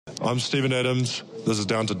I'm Stephen Adams. This is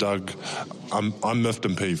Down to Doug. I'm miffed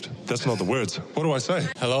and peeved. That's not the words. What do I say?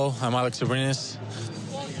 Hello, I'm Alex Abrinas.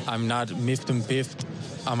 I'm not miffed and peeved.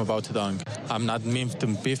 I'm about to dunk. I'm not miffed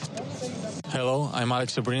and peeved. Hello, I'm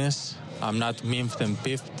Alex Abrinas. I'm not miffed and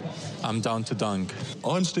peeved. I'm down to dunk.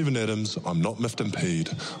 I'm Stephen Adams. I'm not miffed and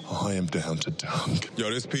peeved. I am down to dunk.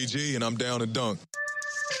 Yo, this PG, and I'm down to dunk.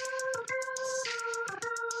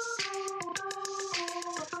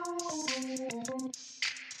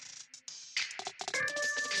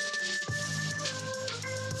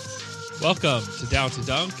 Welcome to Down to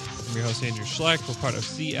Dunk. I'm your host, Andrew Schleck. We're part of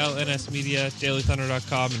CLNS Media,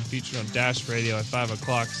 DailyThunder.com, and featured on Dash Radio at 5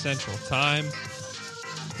 o'clock Central Time.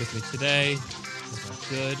 With me today is my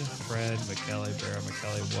good friend, Michele Barrow.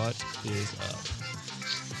 Michele, what is up?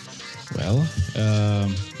 Well,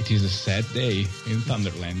 it is a sad day in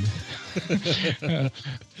Thunderland.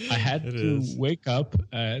 I had to wake up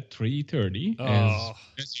at 3:30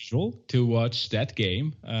 as usual to watch that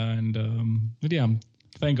game, and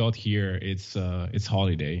thank God here it's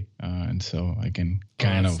holiday, and so I can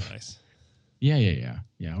kind of nice. Yeah.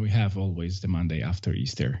 We have always the Monday after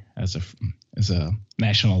Easter as a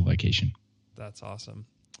national vacation. That's awesome.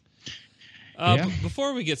 Yeah.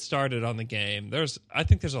 Before we get started on the game, I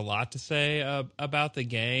think there's a lot to say about the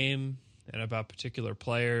game and about particular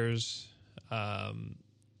players.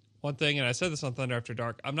 One thing, and I said this on Thunder After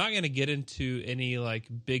Dark, I'm not going to get into any like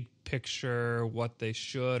big picture what they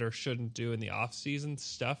should or shouldn't do in the off-season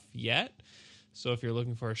stuff yet. So if you're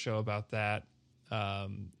looking for a show about that,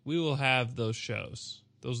 we will have those shows.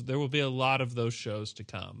 There will be a lot of those shows to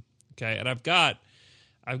come. Okay, and I've got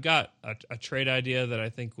a trade idea that I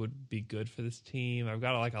think would be good for this team. I've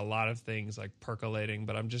got like a lot of things like percolating,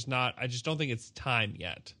 but I just don't think it's time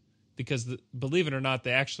yet. Because believe it or not,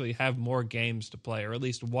 they actually have more games to play, or at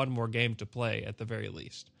least one more game to play at the very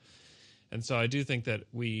least. And so I do think that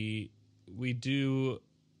we do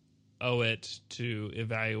owe it to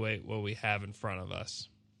evaluate what we have in front of us.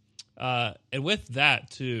 And with that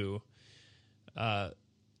too,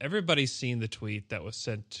 everybody's seen the tweet that was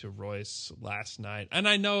sent to Royce last night. And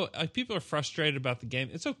I know people are frustrated about the game.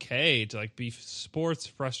 It's okay to like be sports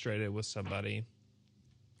frustrated with somebody.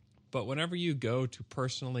 But whenever you go to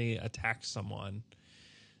personally attack someone,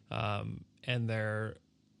 and their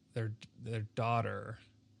daughter,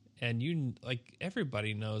 and you like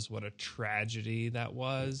everybody knows what a tragedy that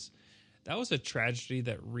was. That was a tragedy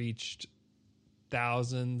that reached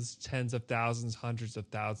thousands, tens of thousands, hundreds of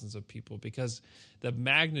thousands of people, because the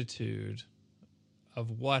magnitude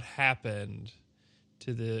of what happened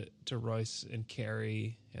to Royce and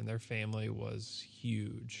Carrie and their family was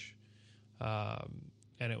huge.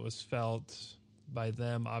 And it was felt by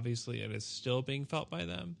them, obviously, and is still being felt by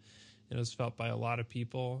them. It was felt by a lot of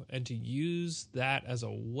people. And to use that as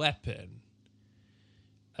a weapon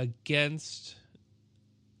against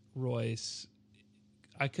Royce,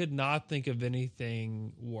 I could not think of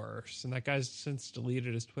anything worse. And that guy's since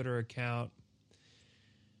deleted his Twitter account.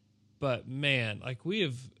 But man, like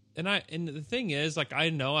and the thing is, like,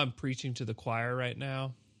 I know I'm preaching to the choir right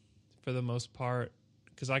now for the most part.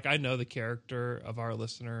 Because like I know the character of our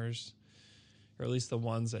listeners, or at least the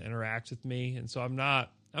ones that interact with me, and so I'm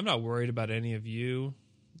not worried about any of you.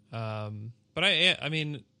 But I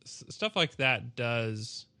mean, stuff like that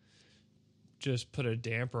does just put a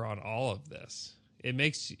damper on all of this. It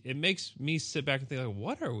makes me sit back and think, like,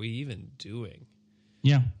 what are we even doing?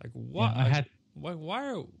 Yeah, like what? Yeah,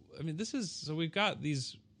 This is so we've got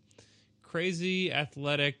these crazy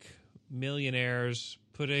athletic millionaires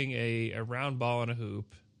putting a round ball in a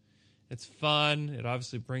hoop. It's fun. It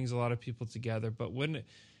obviously brings a lot of people together. But when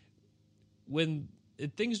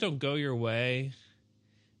things don't go your way,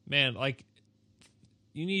 man, like,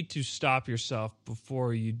 you need to stop yourself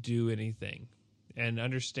before you do anything and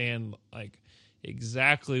understand like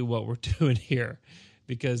exactly what we're doing here,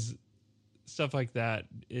 because stuff like that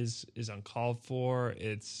is uncalled for.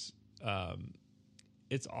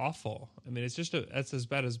 It's awful. I mean, it's just that's as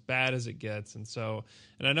bad as it gets. And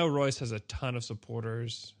I know Royce has a ton of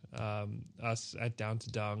supporters, us at Down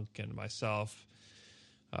to Dunk and myself.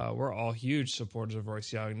 We're all huge supporters of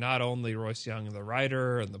Royce Young, not only Royce Young, the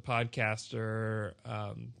writer and the podcaster,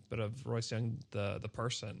 but of Royce Young, the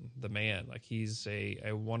person, the man. Like, he's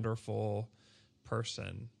a wonderful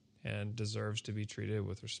person and deserves to be treated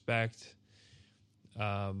with respect,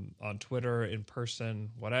 on Twitter, in person,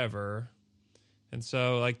 whatever. And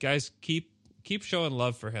so, like, guys, keep showing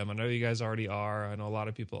love for him. I know you guys already are. I know a lot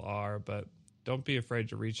of people are, but don't be afraid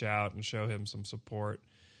to reach out and show him some support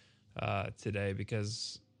today,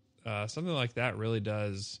 because something like that really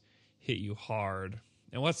does hit you hard.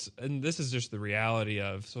 And this is just the reality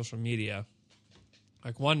of social media.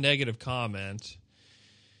 like one negative comment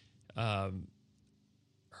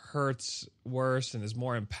hurts worse and is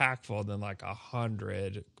more impactful than like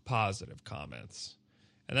 100 positive comments,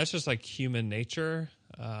 and that's just like human nature.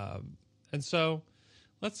 And so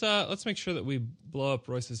let's make sure that we blow up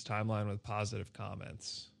Royce's timeline with positive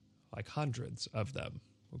comments, like hundreds of them,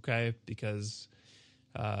 okay? Because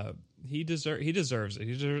he deserves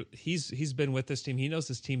it. He's been with this team. He knows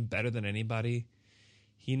this team better than anybody.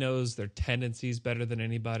 He knows their tendencies better than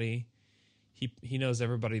anybody. He knows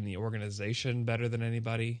everybody in the organization better than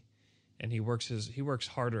anybody, and he works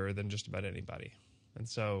harder than just about anybody. And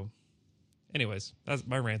so, anyways, that's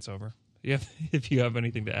my rant's over. If you have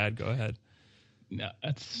anything to add, go ahead. No,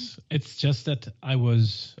 it's just that I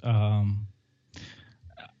was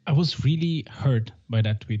really hurt by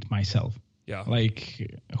that tweet myself. Yeah.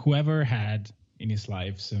 Like whoever had in his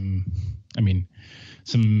life some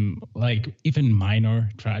like even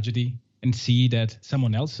minor tragedy and see that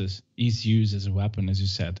someone else's is used as a weapon, as you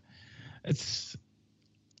said, it's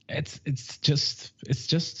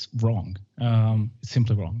just wrong. It's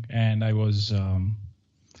simply wrong. And I was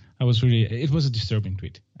really, it was a disturbing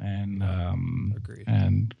tweet, and agreed.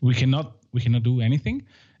 And we cannot do anything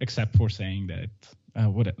except for saying that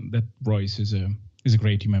that Royce is a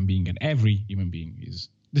great human being, and every human being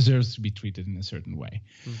deserves to be treated in a certain way.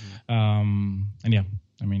 Mm-hmm. And yeah,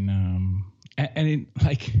 I mean,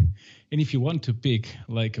 and if you want to pick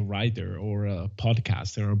like a writer or a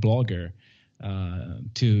podcaster or a blogger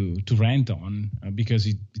to rant on because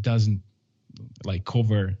he doesn't like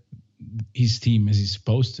cover his team as he's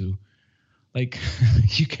supposed to, like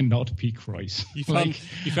you cannot pick Royce. You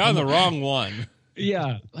found the wrong one.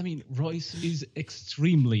 Yeah, I mean Royce is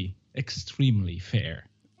extremely fair.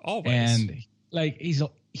 Always. And like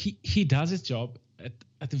he does his job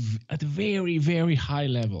at a very, very high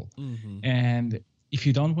level. Mm-hmm. And if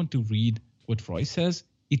you don't want to read what Royce says,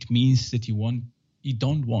 it means that you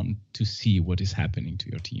don't want to see what is happening to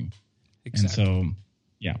your team. Exactly. And so,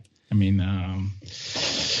 yeah, I mean,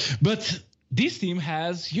 but this team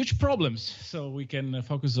has huge problems, so we can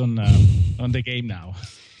focus on the game now.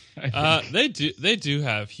 They do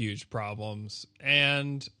have huge problems,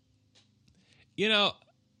 and you know,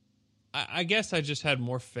 I guess I just had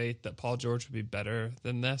more faith that Paul George would be better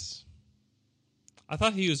than this. I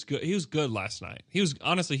thought he was good. He was good last night. He was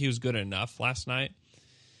good enough last night.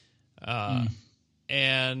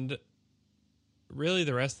 And really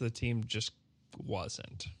the rest of the team just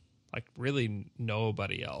wasn't. Like really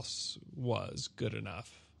nobody else was good enough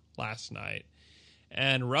last night.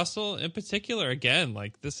 And Russell in particular, again,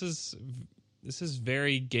 like this is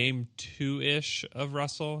very game 2-ish of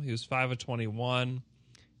Russell. He was 5 of 21.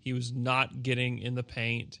 He was not getting in the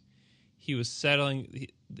paint. He was settling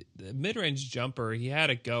the mid-range jumper. He had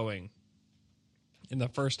it going in the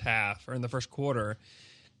first half or in the first quarter.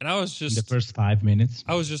 And I was just... the first 5 minutes.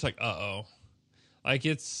 I was just like, uh-oh. Like,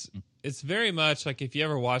 it's very much like if you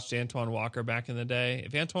ever watched Antoine Walker back in the day.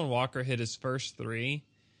 If Antoine Walker hit his first three,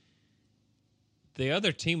 the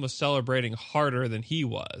other team was celebrating harder than he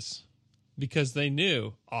was because they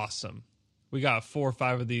knew, awesome, we got 4 or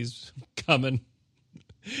 5 of these coming,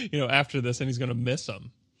 after this, and he's going to miss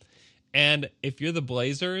them. And if you're the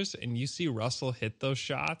Blazers and you see Russell hit those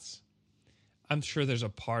shots, I'm sure there's a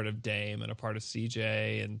part of Dame and a part of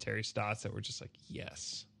CJ and Terry Stotts that were just like,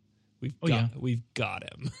 yes, we've got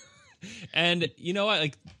him. And you know what?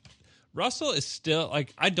 Like Russell is still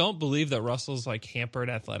like, I don't believe that Russell's like hampered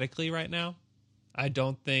athletically right now. I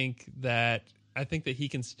think that he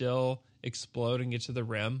can still explode and get to the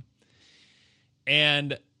rim.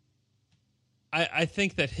 And I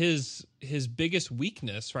think that his biggest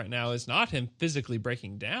weakness right now is not him physically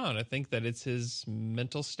breaking down. I think that it's his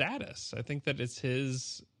mental status. I think that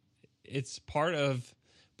it's part of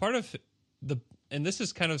the, and this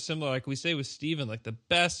is kind of similar, like we say with Steven, like the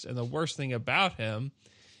best and the worst thing about him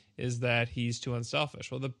is that he's too unselfish.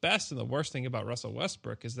 Well, the best and the worst thing about Russell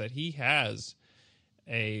Westbrook is that he has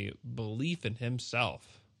a belief in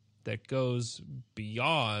himself that goes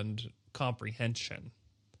beyond comprehension.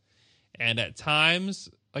 And at times,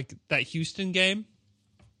 like that Houston game,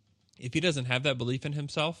 if he doesn't have that belief in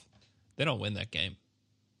himself, they don't win that game.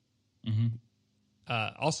 Mm-hmm.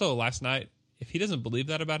 Also, last night, if he doesn't believe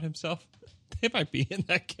that about himself, they might be in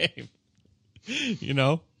that game.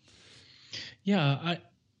 Yeah.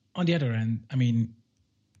 On the other end, I mean,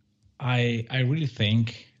 I really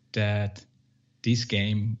think that this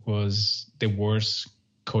game was the worst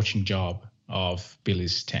coaching job of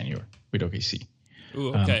Billy's tenure with OKC.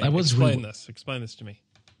 Ooh, okay. Explain this to me.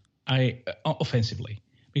 Offensively,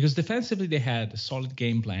 because defensively they had a solid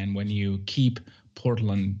game plan when you keep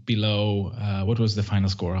Portland below. What was the final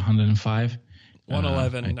score? 105.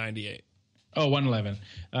 111-98. Oh,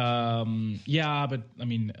 111. Yeah, but I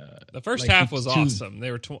mean, the first half was awesome.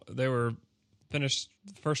 They were finished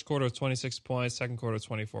first quarter with 26 points, second quarter with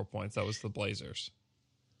 24 points. That was the Blazers.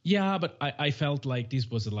 Yeah, but I felt like this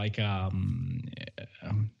was like at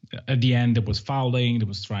the end there was fouling. There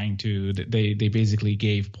was trying to they basically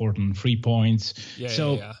gave Portland 3 points.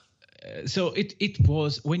 So it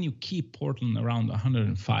was when you keep Portland around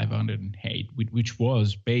 105, 108, which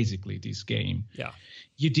was basically this game. Yeah,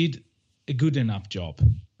 you did a good enough job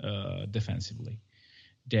defensively.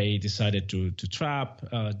 They decided to trap.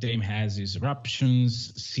 Dame has his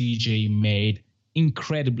eruptions. CJ made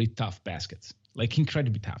incredibly tough baskets. Like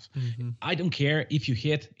incredibly tough. Mm-hmm. I don't care if you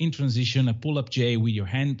hit in transition a pull-up J with your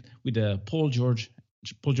hand, with a Paul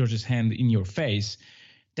George's hand in your face.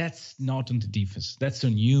 That's not on the defense. That's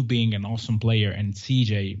on you being an awesome player. And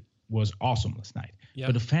CJ was awesome last night. Yep.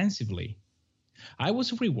 But offensively, I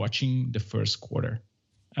was rewatching the first quarter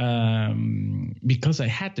because I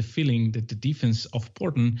had the feeling that the defense of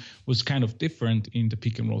Portland was kind of different in the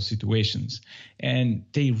pick and roll situations, and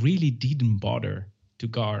they really didn't bother to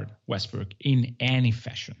guard Westbrook in any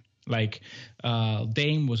fashion. Like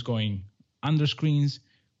Dame was going under screens.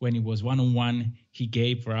 When he was one-on-one, he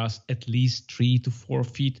gave for us at least 3 to 4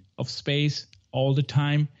 feet of space all the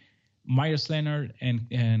time. Myers Leonard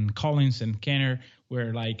and Collins and Kenner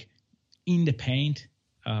were like in the paint,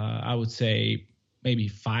 I would say maybe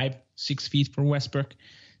 5-6 feet from Westbrook.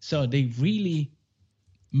 So they really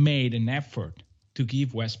made an effort to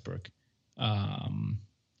give Westbrook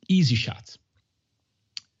easy shots.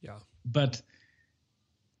 Yeah. But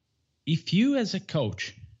if you as a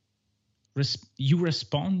coach, you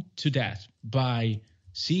respond to that by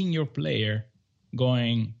seeing your player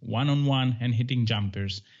going one-on-one and hitting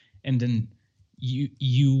jumpers, and then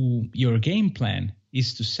your game plan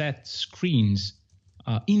is to set screens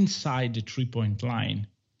inside the three-point line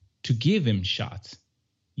to give him shots,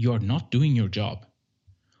 you're not doing your job.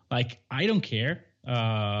 Like, I don't care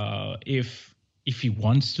if he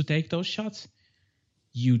wants to take those shots.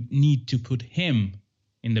 You need to put him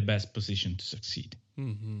in the best position to succeed.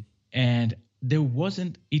 Mm-hmm. And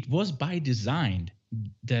it was by design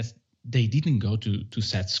that they didn't go to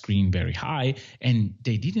set screen very high, and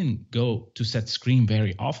they didn't go to set screen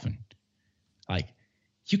very often. Like,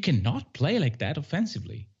 you cannot play like that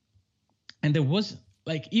offensively. And there was,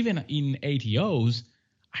 like, even in ATOs,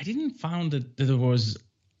 I didn't find that there was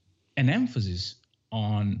an emphasis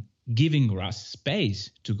on giving Russ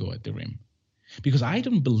space to go at the rim. Because I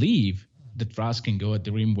don't believe that Russ can go at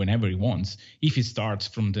the rim whenever he wants if he starts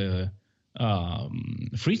from the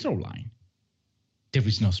free throw line. There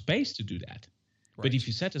is no space to do that. Right. But if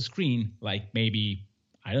you set a screen like maybe,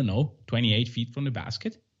 I don't know, 28 feet from the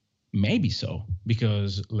basket, maybe so,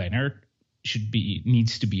 because Leonard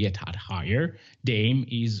needs to be a tad higher. Dame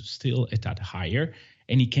is still a tad higher,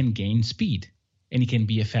 and he can gain speed, and he can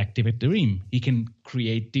be effective at the rim. He can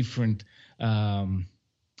create different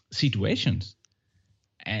situations.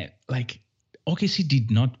 And like, OKC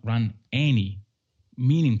did not run any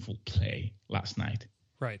meaningful play last night.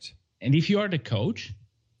 Right. And if you are the coach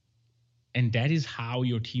and that is how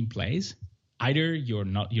your team plays, either your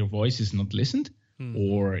voice is not listened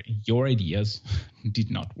or your ideas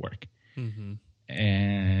did not work. Mm-hmm.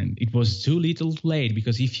 And it was too little late,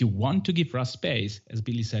 because if you want to give Russ space, as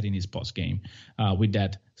Billy said in his post game, with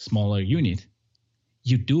that smaller unit,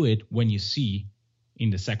 you do it when you see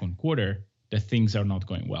in the second quarter that things are not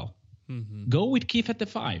going well. Mm-hmm. Go with Keith at the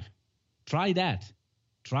 5. Try that.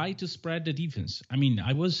 Try to spread the defense. I mean,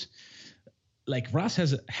 I was like, Russ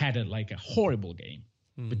has had a horrible game,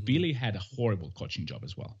 but Billy had a horrible coaching job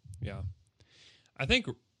as well. Yeah. I think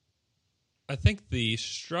the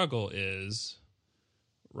struggle is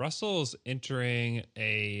Russell's entering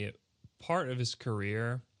a part of his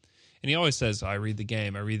career, and he always says, I read the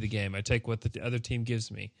game, I take what the other team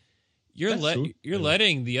gives me. You're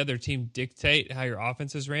letting the other team dictate how your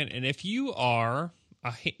offense is ran, and if you are,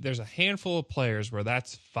 there's a handful of players where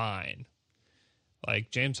that's fine.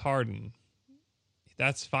 Like James Harden,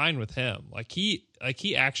 that's fine with him. Like he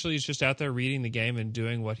actually is just out there reading the game and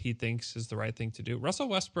doing what he thinks is the right thing to do. Russell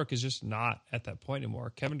Westbrook is just not at that point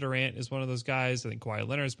anymore. Kevin Durant is one of those guys. I think Kawhi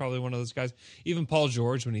Leonard is probably one of those guys. Even Paul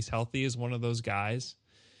George, when he's healthy, is one of those guys.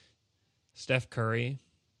 Steph Curry.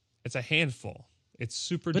 It's a handful. It's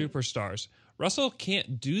super duper stars. Russell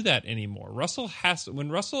can't do that anymore. When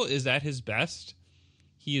Russell is at his best,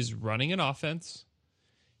 he is running an offense.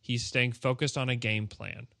 He's staying focused on a game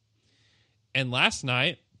plan. And last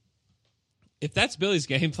night, if that's Billy's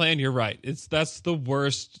game plan, you're right. That's the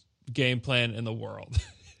worst game plan in the world.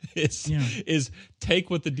 Is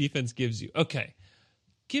take what the defense gives you. Okay.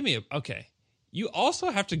 you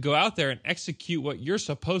also have to go out there and execute what you're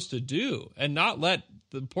supposed to do and not let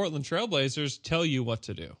the Portland Trailblazers tell you what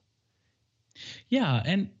to do. Yeah,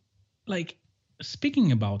 and like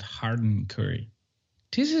speaking about Harden Curry,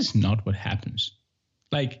 this is not what happens.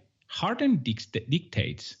 Like Harden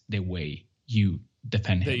dictates the way you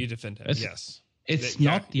defend him. That you defend him, yes. It's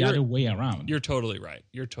not the other way around. You're totally right.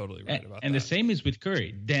 You're totally right about that. And the same is with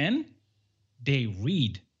Curry. Then they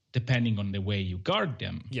read, depending on the way you guard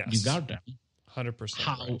them. Yes. You guard them.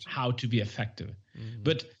 100% how to be effective.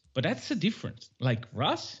 But that's the difference. Like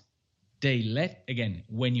Russ, they let, again,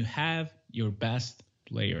 when you have your best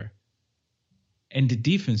player and the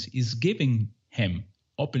defense is giving him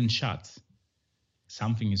open shots,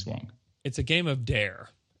 something is wrong. It's a game of dare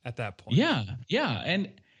at that point. Yeah. And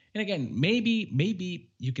again, maybe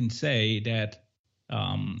you can say that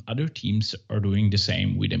other teams are doing the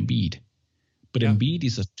same with Embiid. But Embiid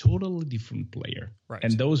is a totally different player. Right.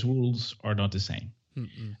 And those rules are not the same.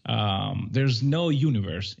 There's no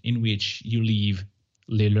universe in which you leave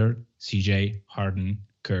Lillard, CJ, Harden,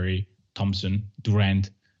 Curry, Thompson, Durant,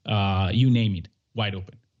 you name it, wide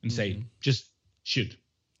open and say, just shoot.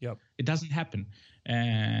 Yep. It doesn't happen.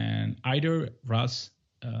 And either Russ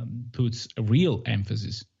puts a real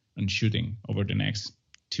emphasis on shooting over the next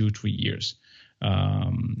 2-3 years,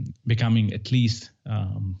 becoming at least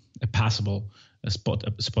a passable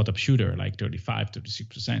spot-up shooter like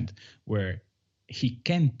 35-36%, where he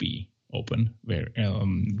can't be open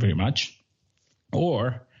very much,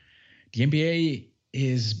 or the NBA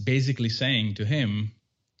is basically saying to him,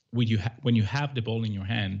 when you have the ball in your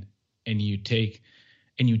hand and you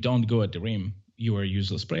don't go at the rim, you are a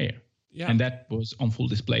useless player. Yeah. And that was on full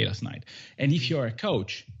display last night. And if you're a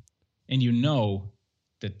coach and you know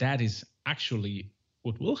that is actually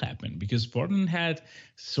what will happen, because Portland had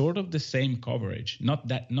sort of the same coverage,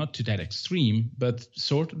 not to that extreme, but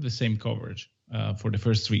sort of the same coverage for the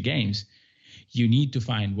first 3 games, you need to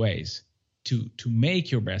find ways to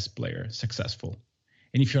make your best player successful.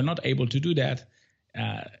 And if you're not able to do that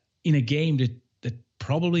in a game that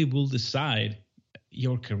probably will decide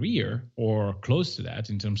your career or close to that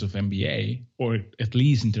in terms of NBA, or at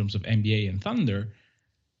least in terms of NBA and Thunder,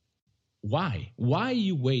 why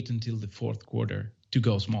you wait until the fourth quarter to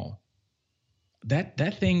go small?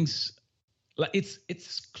 That thing's like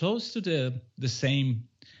it's close to the same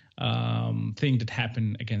thing that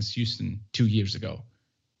happened against Houston 2 years ago,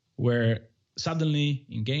 where suddenly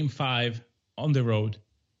in Game 5 on the road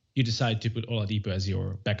you decide to put Oladipo as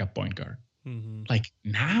your backup point guard. Like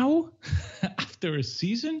now, after a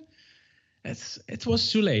season, it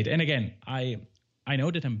was too late. And again, I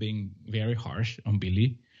know that I'm being very harsh on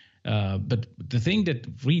Billy, but the thing that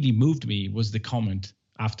really moved me was the comment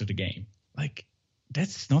after the game. Like,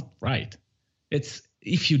 that's not right. It's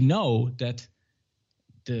if you know that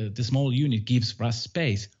the small unit gives Russ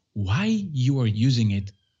space, why you are using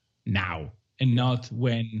it now and not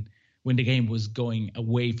when the game was going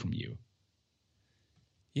away from you?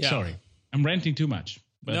 Yeah. Sorry, I'm ranting too much.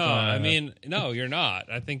 But, no, I mean, no, you're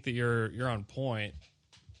not. I think that you're on point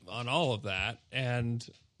on all of that. And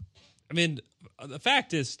I mean, the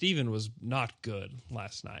fact is Steven was not good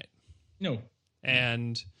last night. No.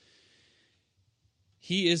 And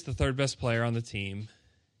he is the third best player on the team.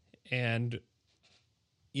 And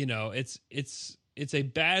you know, it's a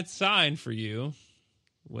bad sign for you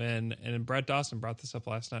when, and Brett Dawson brought this up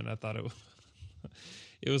last night, and I thought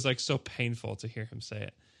it was like so painful to hear him say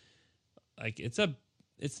it. Like it's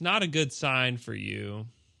not a good sign for you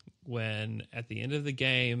when at the end of the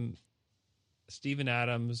game, Steven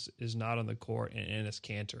Adams is not on the court and Enes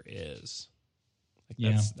Kanter is.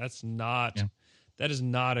 Like that is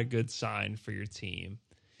not a good sign for your team.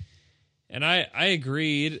 And I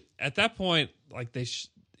agreed at that point. Like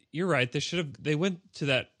you're right. They went to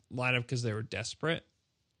that lineup because they were desperate.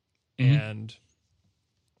 And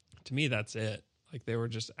to me, that's it. Like they were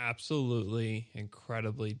just absolutely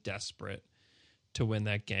incredibly desperate to win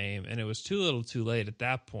that game. And it was too little too late at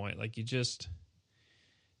that point. Like the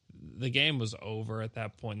game was over at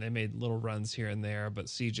that point. They made little runs here and there, but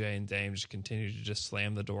CJ and Dame just continued to just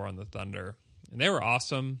slam the door on the Thunder. And they were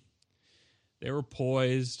awesome. They were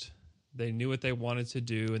poised. They knew what they wanted to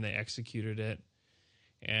do and they executed it.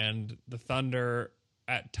 And the Thunder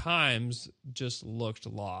at times just looked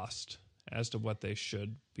lost as to what they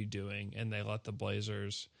should be doing. And they let the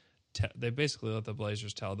Blazers, they basically let the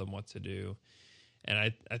Blazers tell them what to do. And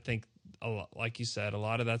I think, like you said, a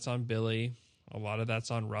lot of that's on Billy. A lot of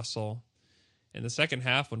that's on Russell. In the second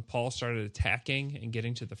half, when Paul started attacking and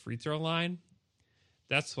getting to the free throw line,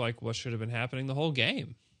 that's like what should have been happening the whole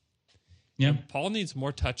game. Yeah. Paul needs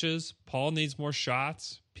more touches. Paul needs more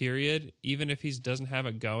shots, period, even if he doesn't have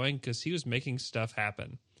it going, because he was making stuff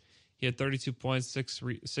happen. He had 32 points, 6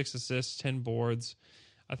 assists, 10 boards.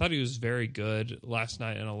 I thought he was very good last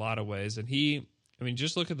night in a lot of ways. And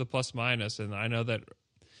just look at the plus minus, and I know that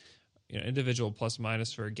individual plus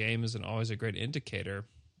minus for a game isn't always a great indicator.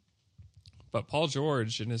 But Paul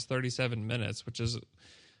George in his 37 minutes, which is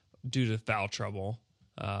due to foul trouble,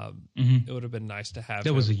 it would have been nice to have that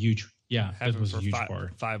him. Was a huge, Have that him was for a huge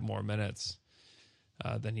part. 5 more minutes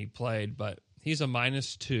than he played. But he's a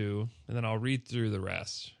 -2, and then I'll read through the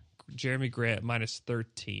rest. Jeremy Grant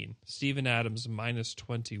 -13, Steven Adams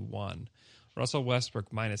 -21, Russell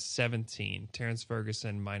Westbrook -17, Terrence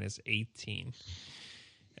Ferguson -18.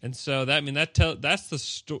 And so that's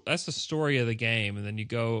the story of the game. And then you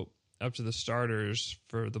go up to the starters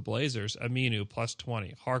for the Blazers: Aminu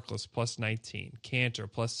 +20, Harkless +19, Cantor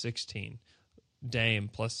 +16, Dame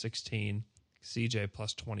 +16, CJ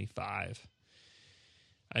 +25.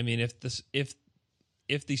 I mean, if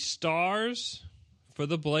the stars for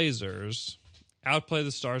the Blazers outplay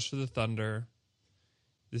the stars for the Thunder,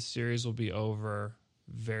 this series will be over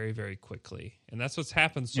very, very quickly. And that's what's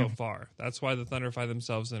happened so far. That's why the Thunder find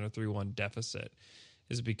themselves in a 3-1 deficit,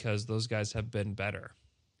 is because those guys have been better.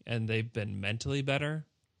 And they've been mentally better.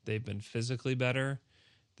 They've been physically better.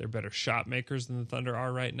 They're better shot makers than the Thunder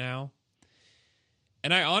are right now.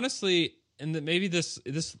 And I honestly, and that maybe this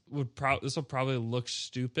will probably look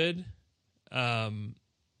stupid,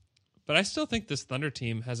 but I still think this Thunder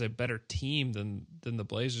team has a better team than the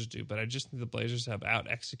Blazers do. But I just think the Blazers have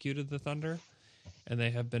out-executed the Thunder, and they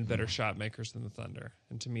have been better shot makers than the Thunder.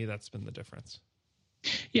 And to me, that's been the difference.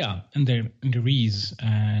 Yeah, and there is,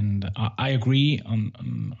 and I agree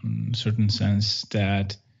on certain sense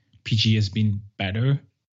that PG has been better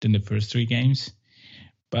than the first 3 games.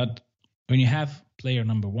 But when you have player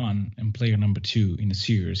number 1 and player number 2 in a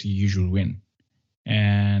series, you usually win.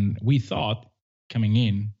 And we thought coming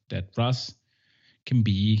in that Russ can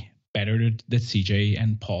be better than CJ,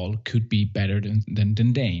 and Paul could be better than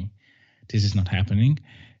Dame. This is not happening.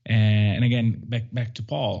 And again, back to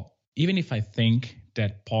Paul. Even if I think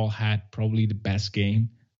that Paul had probably the best game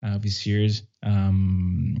of his series,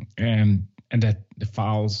 and that the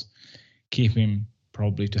fouls keep him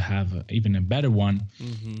probably to have even a better one,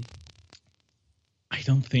 I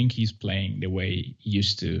don't think he's playing the way he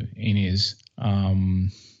used to in his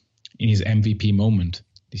MVP moment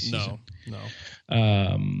this season. No.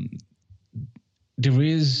 There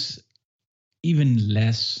is even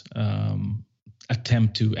less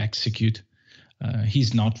attempt to execute.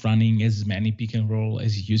 He's not running as many pick and roll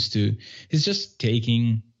as he used to. He's just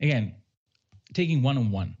taking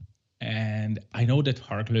one-on-one. And I know that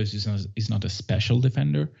Harkless is not a special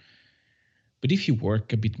defender, but if you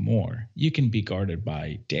work a bit more, you can be guarded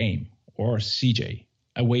by Dame or CJ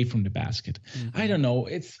away from the basket. I don't know.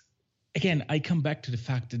 I come back to the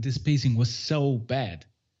fact that the spacing was so bad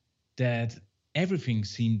that everything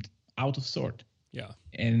seemed out of sort. Yeah.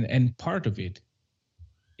 And part of it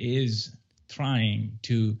is trying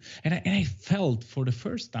to, and I felt for the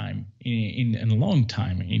first time in a long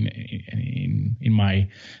time in my,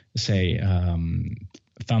 say,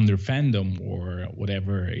 Thunder fandom or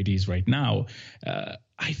whatever it is right now,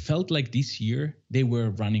 I felt like this year they were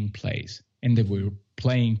running plays and they were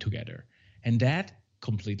playing together, and that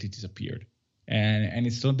completely disappeared, and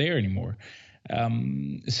it's not there anymore.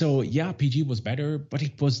 So yeah, PG was better, but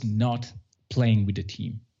it was not playing with the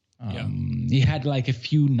team. He had like a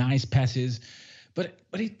few nice passes, but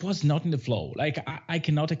it was not in the flow. Like I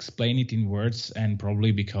cannot explain it in words, and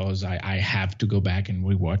probably because I have to go back and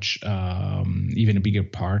rewatch even a bigger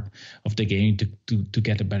part of the game to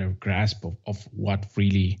get a better grasp of what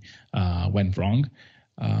really went wrong.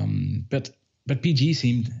 But PG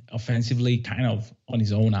seemed offensively kind of on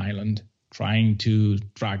his own island, trying to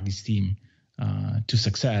drag this team to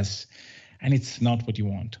success. And it's not what you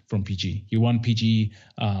want from PG. You want PG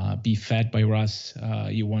be fed by Russ.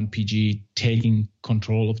 You want PG taking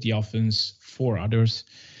control of the offense for others.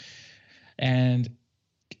 And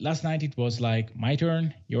last night it was like my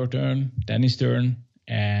turn, your turn, Danny's turn,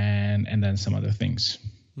 and then some other things.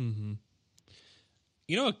 Mm-hmm.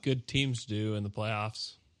 You know what good teams do in the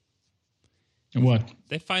playoffs? What?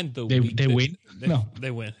 They find the they weakness. win? No. They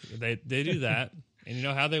win. They do that. And you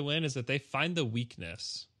know how they win is that they find the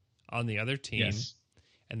weakness on the other team, yes,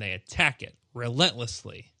 and they attack it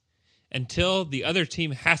relentlessly until the other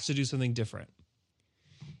team has to do something different.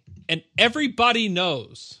 And everybody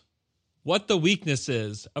knows what the weakness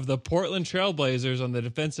is of the Portland Trailblazers on the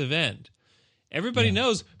defensive end. Everybody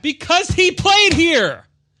knows because he played here.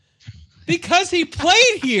 Because he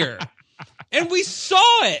played here. And we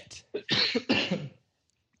saw it.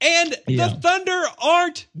 And the Thunder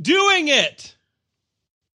aren't doing it.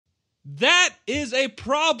 That is a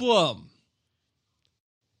problem.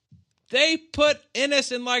 They put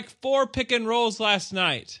Ennis in like 4 pick and rolls last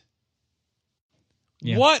night.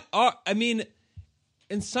 Yeah.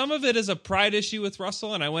 And some of it is a pride issue with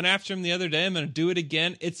Russell, and I went after him the other day. I'm going to do it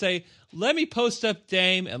again. It's let me post up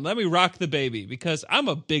Dame and let me rock the baby because I'm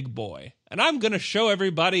a big boy, and I'm going to show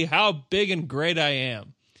everybody how big and great I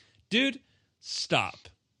am. Dude, stop.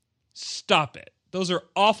 Stop it. Those are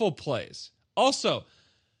awful plays. Also,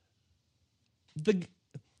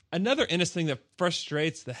 another Ennis thing that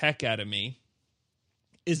frustrates the heck out of me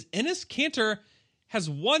is Ennis Kanter has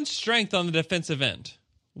one strength on the defensive end.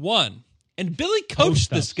 One. And Billy coached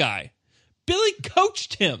this guy. Billy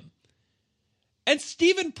coached him. And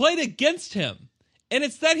Steven played against him. And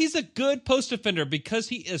it's that he's a good post defender because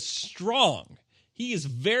he is strong. He is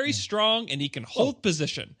very strong and he can hold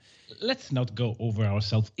position. Let's not go over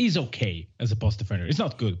ourselves. He's okay as a post defender. It's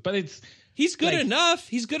not good, but he's good enough.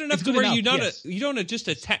 He's good enough to where you don't just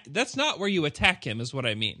attack. That's not where you attack him, is what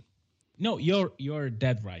I mean. No, you're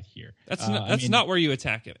dead right here. That's not where you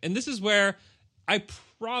attack him. And this is where I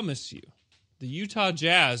promise you, the Utah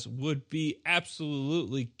Jazz would be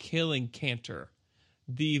absolutely killing Kanter.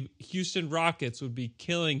 The Houston Rockets would be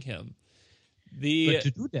killing him. But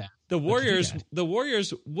to do that, the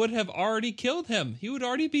Warriors would have already killed him. He would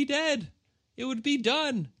already be dead. It would be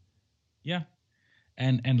done. Yeah.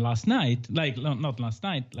 And last night, not last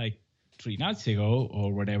night, 3 nights ago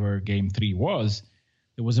or whatever game 3 was,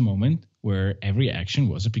 there was a moment where every action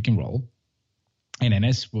was a pick and roll and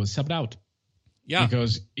Ennis was subbed out. Yeah.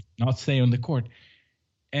 Because he could not stay on the court.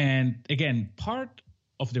 And again, part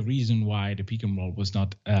of the reason why the pick and roll was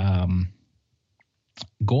not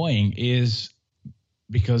going is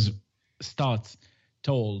because Stotts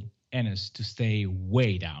told Ennis to stay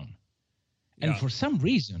way down. Yeah. And for some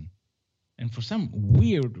reason, and for some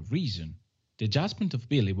weird reason, the adjustment of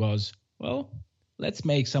Billy was, let's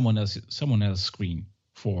make someone else screen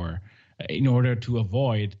in order to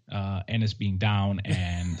avoid Ennis being down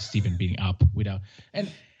and Steven being up without.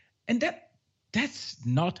 And that's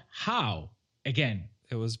not how. Again,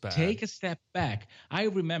 it was bad. Take a step back. Do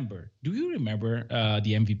you remember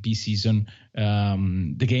the MVP season,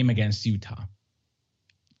 the game against Utah?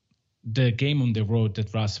 The game on the road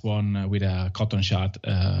that Russ won with a cotton shot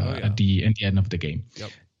at the end of the game.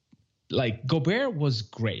 Yep. Gobert was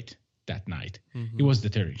great that night. Mm-hmm. He was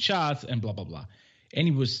deterring shots and blah, blah, blah. And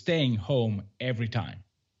he was staying home every time.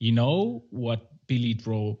 You know what Billy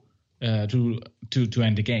drew to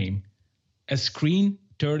end the game? A screen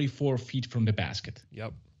 34 feet from the basket.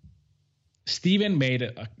 Yep. Steven made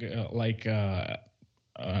an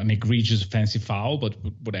egregious offensive foul, but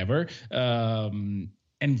whatever. And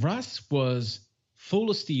Russ was full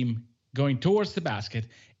of steam going towards the basket.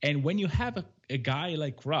 And when you have a guy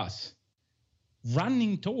like Russ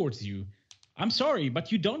running towards you, I'm sorry,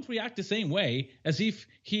 but you don't react the same way as if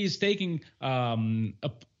he's taking a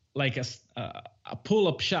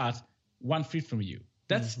pull-up shot 1 feet from you.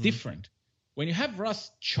 That's different. When you have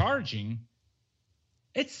Russ charging,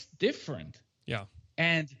 it's different. Yeah.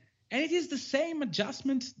 And it is the same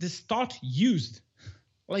adjustment the Stott used.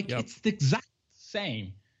 It's the exact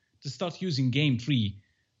same to start using game 3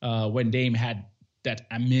 when Dame had that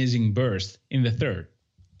amazing burst in the third.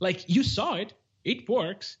 You saw it. It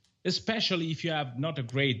works, especially if you have not a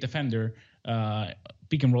great defender,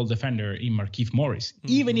 pick and roll defender in Markieff Morris,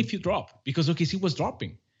 even if you drop, because OKC was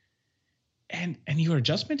dropping. And your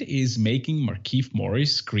adjustment is making Markieff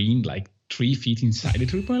Morris screen 3 feet inside the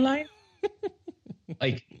 3-point line?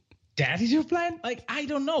 That is your plan? I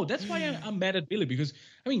don't know. That's why I'm mad at Billy, because,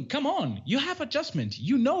 come on. You have adjustment.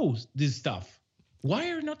 You know this stuff. Why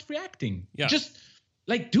are you not reacting? Yeah. Just,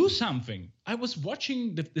 do something. I was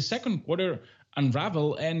watching the second quarter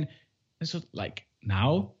unravel, and I thought,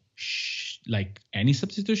 now, any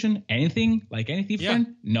substitution, anything, anything different?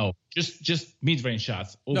 Yeah. No, just mid-range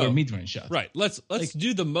shots over mid-range shots. Right. Let's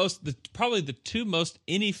do probably the 2 most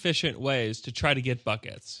inefficient ways to try to get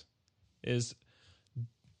buckets is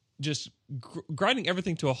just grinding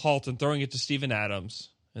everything to a halt and throwing it to Steven Adams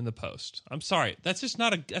in the post. I'm sorry, that's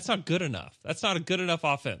not good enough. That's not a good enough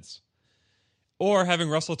offense. Or having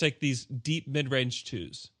Russell take these deep mid-range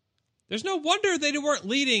 2s. There's no wonder they weren't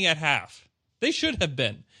leading at half. They should have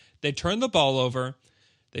been. They turned the ball over,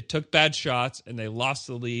 they took bad shots, and they lost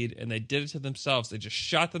the lead, and they did it to themselves. They just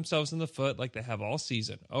shot themselves in the foot like they have all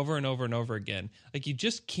season, over and over and over again. You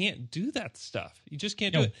just can't do that stuff. You just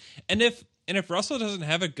can't do it. And if Russell doesn't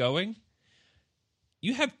have it going,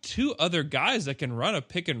 you have 2 other guys that can run a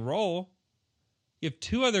pick and roll. You have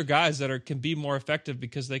two other guys that can be more effective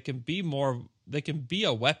because they can be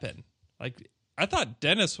a weapon. Like, I thought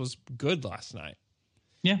Dennis was good last night.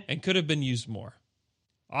 Yeah. And could have been used more.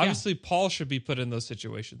 Obviously, Paul should be put in those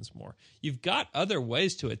situations more. You've got other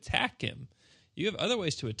ways to attack him. You have other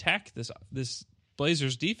ways to attack this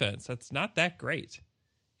Blazers defense. That's not that great.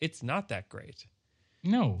 It's not that great.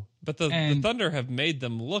 No. But the Thunder have made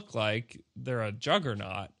them look like they're a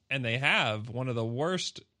juggernaut, and they have one of the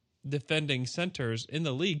worst defending centers in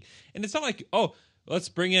the league. And it's not like, oh, let's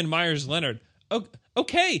bring in Myers Leonard.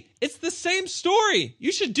 Okay, it's the same story.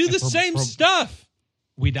 You should do the same stuff.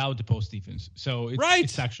 Without the post defense. So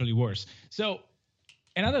it's actually worse. So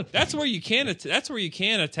another thing, that's where you can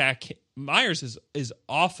attack. Myers is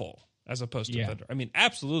awful as a post defender. I mean,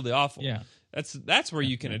 absolutely awful. Yeah. That's where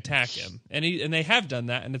you can attack him. And they have done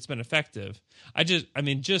that, and it's been effective.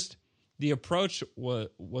 Just the approach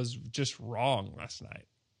was just wrong last night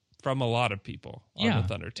from a lot of people on the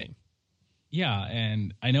Thunder team. Yeah,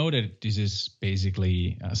 and I know that this is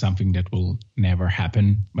basically something that will never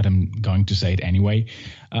happen, but I'm going to say it anyway.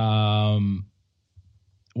 What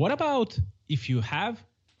about if you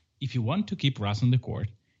want to keep Russ on the court,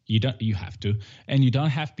 you have to, and you don't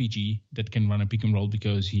have PG that can run a pick and roll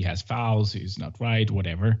because he has fouls, he's not right,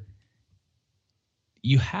 whatever.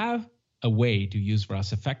 You have a way to use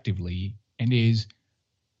Russ effectively, and is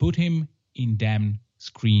put him in damn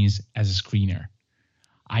screens as a screener.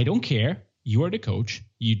 I don't care. You are the coach.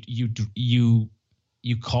 You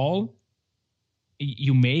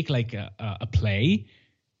make like a play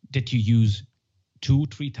that you use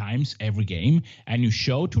 2-3 times every game, and you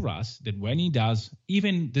show to Russ that when he does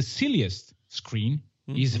even the silliest screen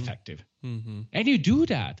is effective. Mm-hmm. And you do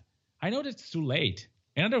that. I know that's too late.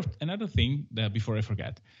 Another thing that before I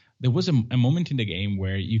forget, there was a moment in the game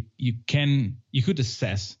where you could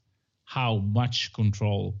assess how much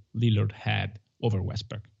control Lillard had over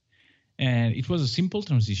Westbrook. And it was a simple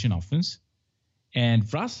transition offense.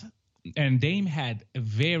 And Russ and Dame had a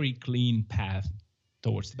very clean path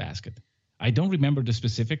towards the basket. I don't remember the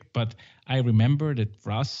specific, but I remember that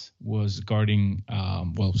Russ was guarding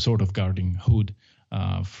Hood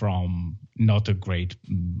from not in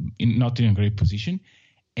a great position.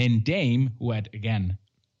 And Dame, who had, again,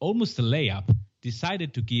 almost a layup,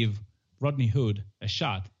 decided to give Rodney Hood a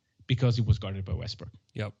shot because he was guarded by Westbrook.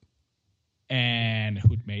 Yep. And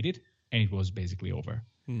Hood made it. And it was basically over.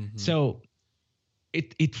 Mm-hmm. So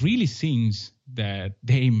it really seems that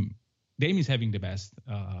Dame is having the best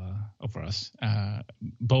of us,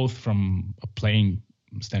 both from a playing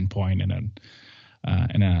standpoint and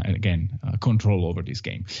control over this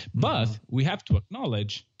game. Mm-hmm. But we have to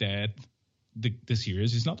acknowledge that the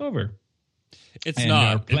series is not over. It's and not.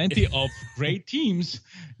 There are plenty of great teams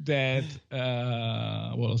that,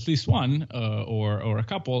 at least one or a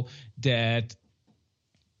couple that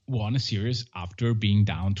won a series after being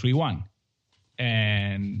down 3-1.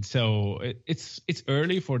 And so it's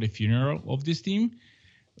early for the funeral of this team.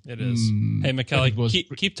 It is. Hey, McKelly,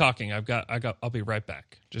 keep talking. I'll be right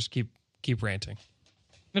back. Just keep ranting.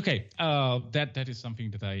 Okay. That is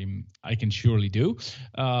something that I can surely do.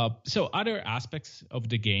 So other aspects of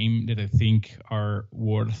the game that I think are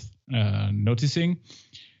worth noticing,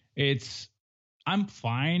 I'm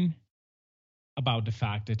fine about the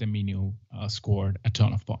fact that Aminu scored a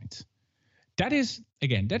ton of points. That is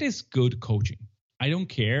good coaching. I don't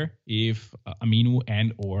care if Aminu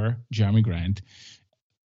and or Jeremy Grant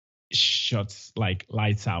shots like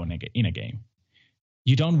lights out in a game.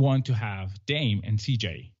 You don't want to have Dame and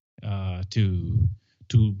CJ to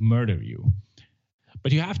murder you,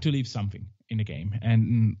 but you have to leave something in the game.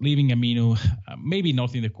 And leaving Aminu, maybe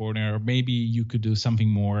not in the corner, maybe you could do something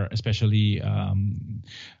more, especially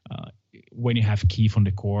when you have Keith on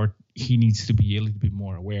the court. He needs to be a little bit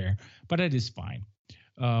more aware, but that is fine.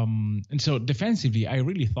 And so defensively, I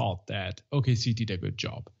really thought that OKC did a good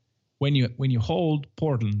job. When you hold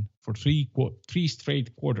Portland for three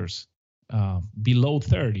straight quarters below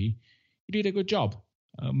 30, you did a good job.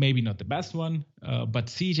 Maybe not the best one, but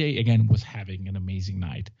CJ again was having an amazing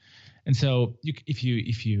night. And so if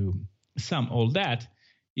you sum all that,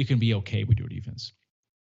 you can be okay with your defense.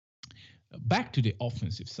 Back to the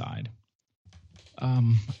offensive side,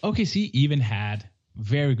 OKC even had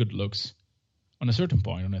very good looks on a certain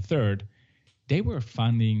point. On a third, they were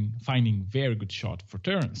finding very good shot for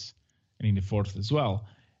Terrence, and in the fourth as well,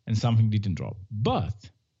 and something didn't drop. But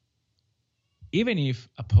even if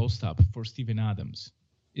a post-up for Steven Adams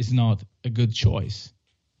is not a good choice,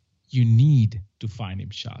 you need to find him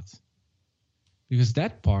shots, because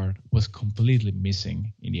that part was completely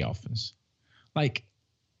missing in the offense. Like,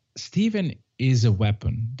 Steven is a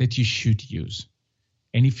weapon that you should use.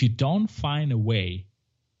 And if you don't find a way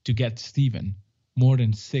to get Steven more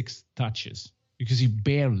than 6 touches, because he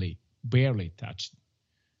barely touched,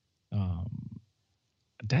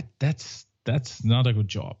 that's not a good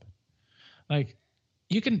job. Like,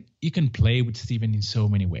 you can play with Steven in so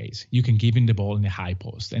many ways. You can give him the ball in the high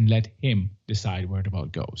post and let him decide where the ball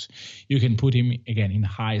goes. You can put him again in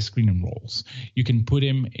high screen and rolls. You can put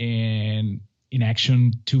him in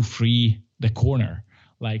action to free the corner,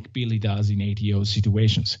 like Billy does in ATO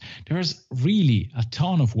situations. There's really a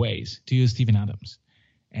ton of ways to use Steven Adams.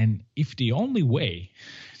 And if the only way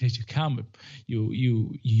that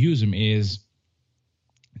you use him is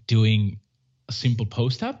doing a simple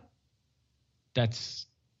post up, that's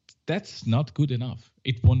not good enough.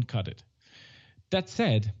 It won't cut it. That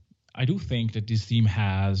said, I do think that this team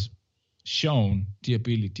has shown the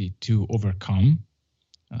ability to overcome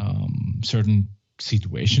certain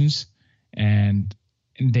situations, and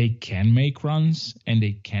they can make runs, and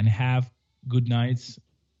they can have good nights,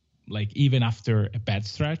 like even after a bad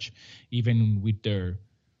stretch, even with their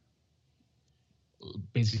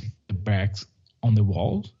basically the backs on the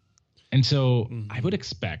wall. And so I would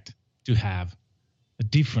expect to have a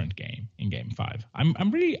different game in Game 5.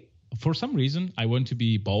 I'm really, for some reason, I want to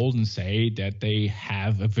be bold and say that they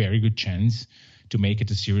have a very good chance to make it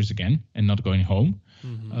a series again and not going home.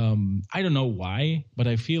 I don't know why, but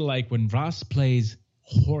I feel like when Russ plays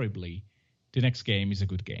horribly, the next game is a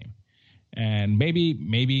good game. And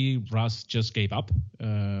maybe Russ just gave up,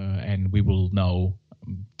 and we will know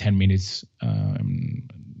 10 minutes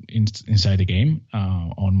inside the game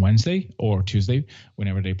on Wednesday or Tuesday,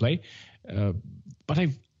 whenever they play. But I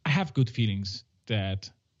have good feelings that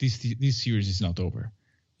this series is not over.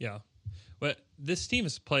 Yeah. But this team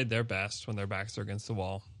has played their best when their backs are against the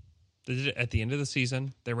wall. They did it at the end of the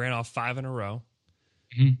season. They ran off 5 in a row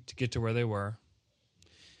to get to where they were.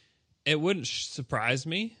 It wouldn't surprise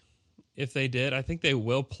me if they did. I think they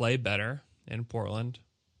will play better in Portland.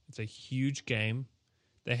 It's a huge game.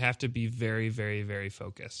 They have to be very, very, very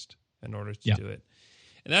focused in order to do it.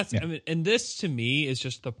 And that's, I mean, and this to me is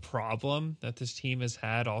just the problem that this team has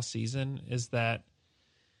had all season, is that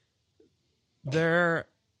they've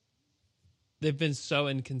been so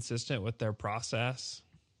inconsistent with their process,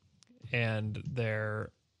 and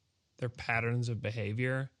their patterns of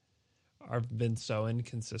behavior have been so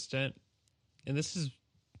inconsistent. And this is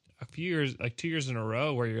a few years, like 2 years in a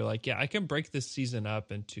row, where you're like, yeah, I can break this season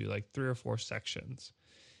up into like 3 or 4 sections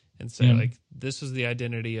and say like, this is the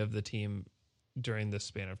identity of the team during this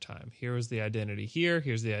span of time. Here was the identity here,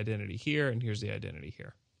 here's the identity here, and here's the identity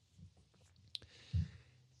here.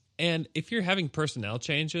 And if you're having personnel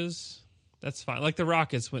changes, that's fine. Like the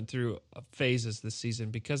Rockets went through phases this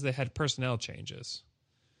season because they had personnel changes.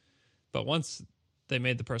 But once they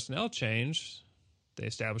made the personnel change, they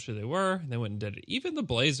established who they were, and they went and did it. Even the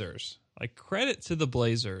Blazers, like, credit to the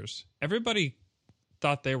Blazers. Everybody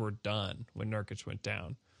thought they were done when Nurkic went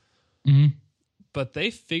down. But they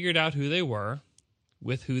figured out who they were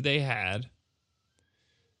with who they had,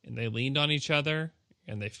 and they leaned on each other,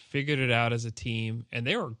 and they figured it out as a team, and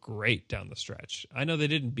they were great down the stretch. I know they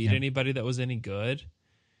didn't beat anybody that was any good,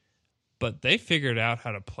 but they figured out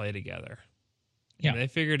how to play together. And they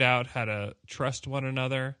figured out how to trust one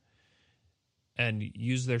another and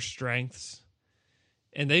use their strengths.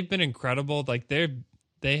 And they've been incredible. Like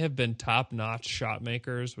they have been top-notch shot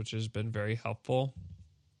makers, which has been very helpful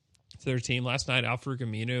to their team. Last night, Al-Farouq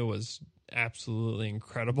Aminu was absolutely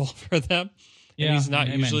incredible for them. And he's not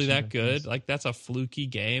usually that good. Like, that's a fluky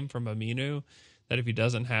game from Aminu, that if he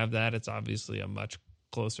doesn't have that, it's obviously a much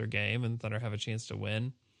closer game and Thunder have a chance to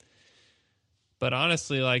win. But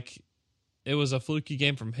honestly, like, it was a fluky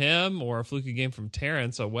game from him or a fluky game from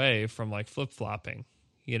Terrence away from like flip-flopping,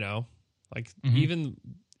 you know, like even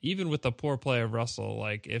with the poor play of Russell,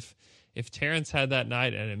 like if Terrence had that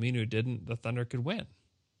night and Aminu didn't, the Thunder could win.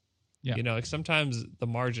 You know, like sometimes the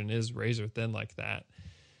margin is razor thin like that.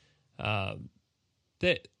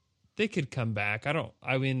 They could come back.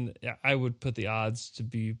 I mean, I would put the odds to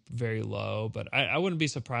be very low, but I wouldn't be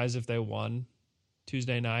surprised if they won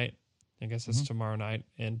Tuesday night. I guess it's tomorrow night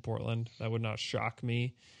in Portland. That would not shock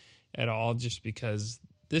me at all, just because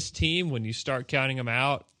this team, when you start counting them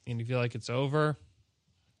out and you feel like it's over,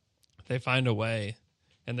 they find a way.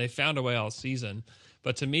 And they found a way all season.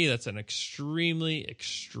 But to me, that's an extremely,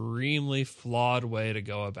 extremely flawed way to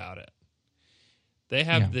go about it. They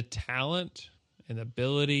have the talent and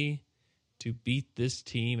ability to beat this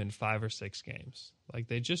team in 5 or 6 games. Like,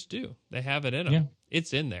 they just do. They have it in them.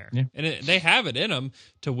 It's in there. And they have it in them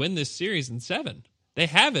to win this series in 7. They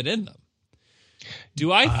have it in them.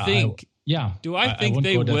 Do I think... Do I think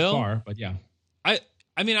they will? Far, but yeah.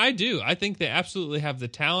 I I mean, I do. I think they absolutely have the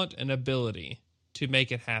talent and ability to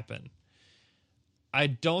make it happen. I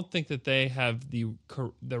don't think that they have the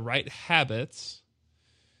right habits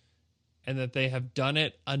and that they have done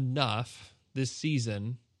it enough this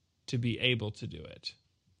season to be able to do it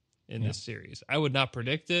in this series. I would not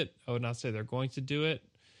predict it. I would not say they're going to do it.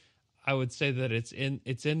 I would say that it's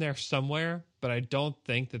in there somewhere, but I don't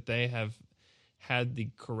think that they have had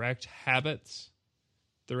the correct habits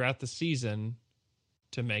throughout the season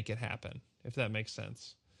to make it happen, if that makes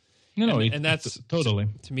sense. And that's totally,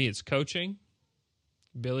 to me, it's coaching.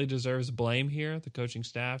 Billy deserves blame here. The coaching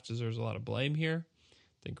staff deserves a lot of blame here.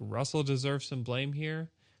 I think Russell deserves some blame here.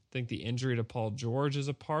 I think the injury to Paul George is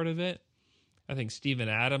a part of it. I think Steven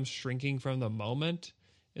Adams shrinking from the moment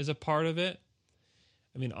is a part of it.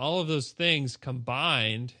 I mean, all of those things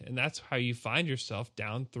combined, and that's how you find yourself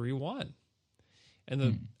down 3-1.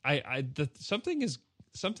 And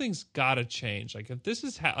something's got to change. Like if this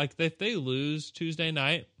is if they lose Tuesday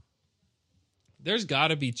night, there's got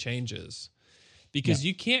to be changes, because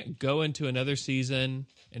you can't go into another season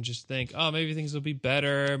and just think, oh, maybe things will be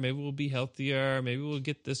better, maybe we'll be healthier, maybe we'll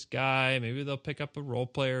get this guy, maybe they'll pick up a role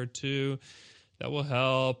player or two that will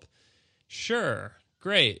help. Sure,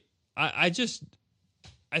 great. I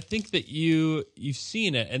think that you've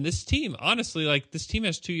seen it, and this team, honestly, like this team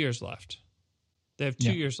has 2 years left. They have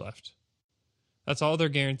 2 years left. That's all they're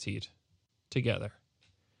guaranteed together.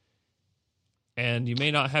 And you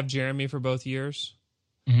may not have Jeremy for both years.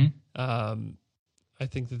 Mm-hmm. I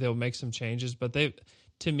think that they'll make some changes, but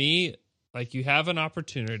to me, like, you have an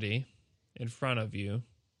opportunity in front of you.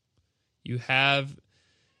 You have,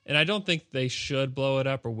 and I don't think they should blow it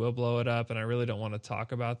up or will blow it up, and I really don't want to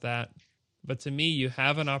talk about that. But to me, you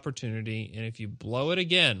have an opportunity, and if you blow it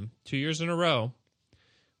again 2 years in a row,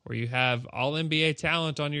 where you have all NBA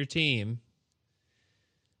talent on your team,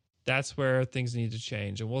 that's where things need to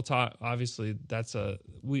change. And we'll talk, obviously,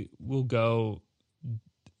 we'll go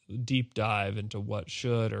deep dive into what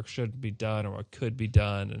should or shouldn't be done or what could be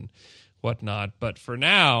done and whatnot. But for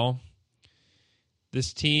now,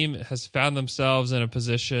 this team has found themselves in a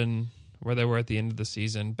position where they were at the end of the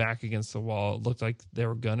season, back against the wall. It looked like they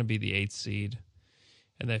were going to be the 8th seed,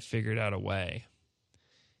 and they figured out a way.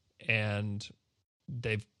 And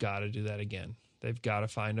they've got to do that again. They've got to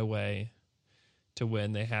find a way to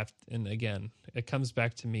win. They have, and again, it comes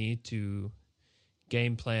back to me to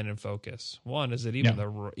game plan and focus. One, is it even the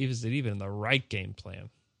right game plan?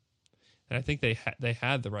 And I think they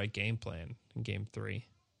had the right game plan in Game 3.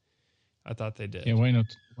 I thought they did. Yeah, why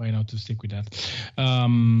not? Why not to stick with that?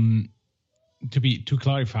 To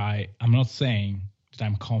clarify, I'm not saying that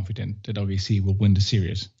I'm confident that OKC will win the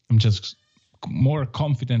series. I'm just more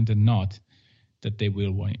confident than not that they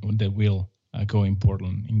will win. They will go in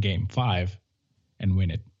Portland in Game 5 and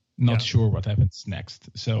win it. Not sure what happens next.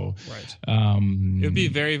 So right. It would be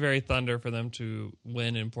very, very Thunder for them to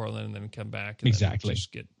win in Portland and then come back and then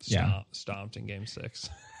just get stomped in Game 6.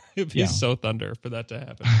 It would be so Thunder for that to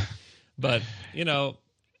happen. But,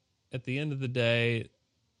 at the end of the day,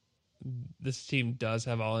 this team does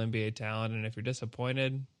have all NBA talent, and if you're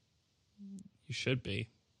disappointed, you should be.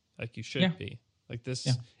 Like, you should be. Like this,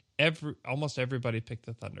 almost everybody picked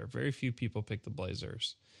the Thunder. Very few people picked the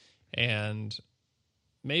Blazers. And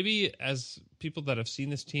maybe as people that have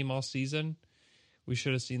seen this team all season, we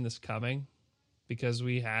should have seen this coming, because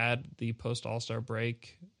we had the post-All-Star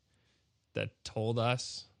break that told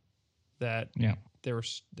us that there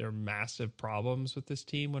are massive problems with this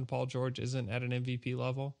team when Paul George isn't at an MVP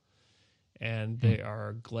level. And they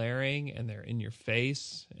are glaring and they're in your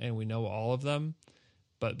face, and we know all of them.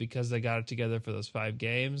 But because they got it together for those 5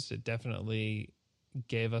 games, it definitely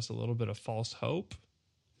gave us a little bit of false hope,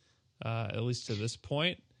 at least to this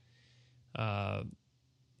point.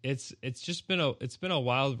 It's been a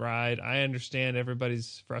wild ride. I understand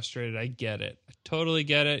everybody's frustrated. I get it. I totally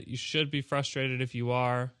get it. You should be frustrated if you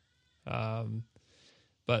are.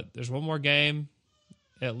 But there's one more game,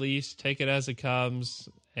 at least. Take it as it comes.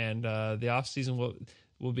 And the offseason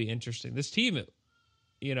will be interesting. This team,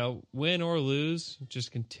 win or lose,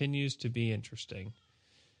 just continues to be interesting.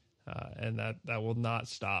 And that will not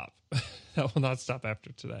stop. That will not stop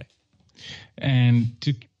after today. And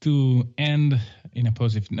to end in a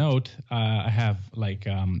positive note, I have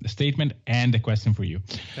a statement and a question for you.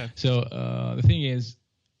 Okay. So the thing is,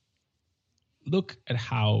 look at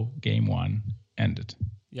how Game 1 ended.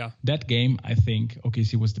 Yeah, that game, I think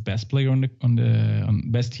OKC was the best player on the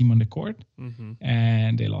best team on the court,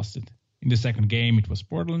 and they lost it. In the second game, it was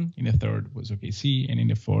Portland. In the third was OKC, and in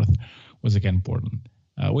the fourth was again Portland,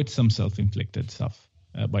 with some self-inflicted stuff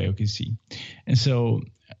by OKC. And so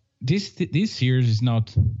this series is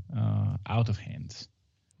not out of hands.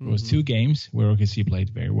 There was 2 games where OKC played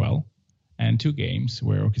very well, and 2 games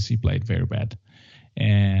where OKC played very bad.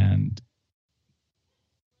 And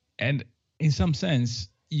in some sense,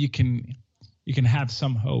 you can have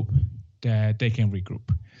some hope that they can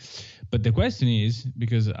regroup. But the question is,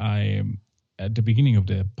 because at the beginning of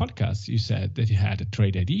the podcast, you said that you had a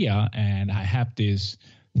trade idea, and I have this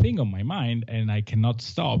thing on my mind, and I cannot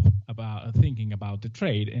stop about thinking about the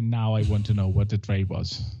trade. And now I want to know what the trade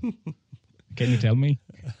was. Can you tell me?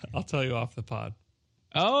 I'll tell you off the pod.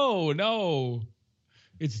 Oh, no.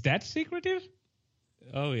 It's that secretive?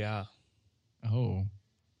 Oh, yeah. Oh,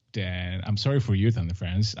 then I'm sorry for you, Thunder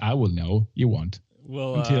fans. I will know. You won't.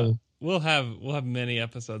 We'll have many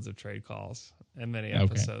episodes of trade calls and many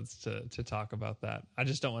episodes to talk about that. I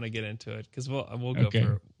just don't want to get into it because we'll go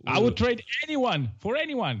for. I would trade anyone for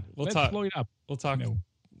anyone. Let's blow it up. We'll talk. No.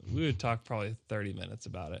 We would talk probably 30 minutes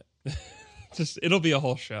about it. It'll be a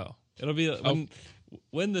whole show. It'll be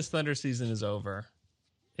when this Thunder season is over.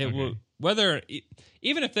 It will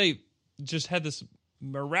even if they just had this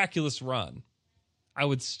miraculous run, I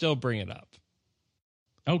would still bring it up.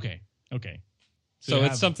 Okay. So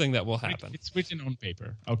it's something that will happen. It's written on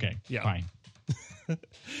paper. Okay, yeah. Fine.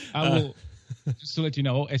 I will, just to let you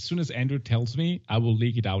know, as soon as Andrew tells me, I will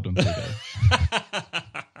leak it out on Twitter.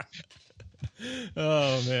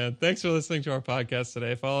 Oh, man. Thanks for listening to our podcast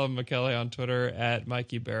today. Follow Michele on Twitter at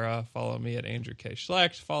Mikey Berra. Follow me at Andrew K.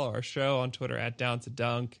 Schlecht. Follow our show on Twitter at Down to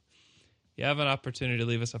Dunk. If you have an opportunity to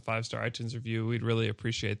leave us a 5-star iTunes review, we'd really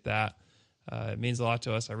appreciate that. It means a lot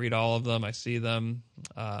to us. I read all of them. I see them.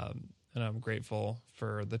 And I'm grateful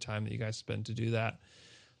for the time that you guys spend to do that.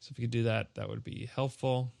 So if you could do that, that would be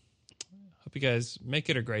helpful. Hope you guys make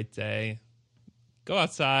it a great day. Go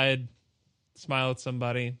outside, smile at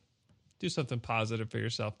somebody, do something positive for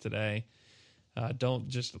yourself today. Don't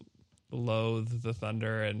just loathe the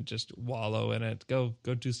Thunder and just wallow in it. Go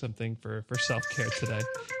do something for self-care today.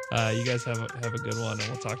 You guys have a good one, and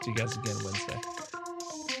we'll talk to you guys again Wednesday.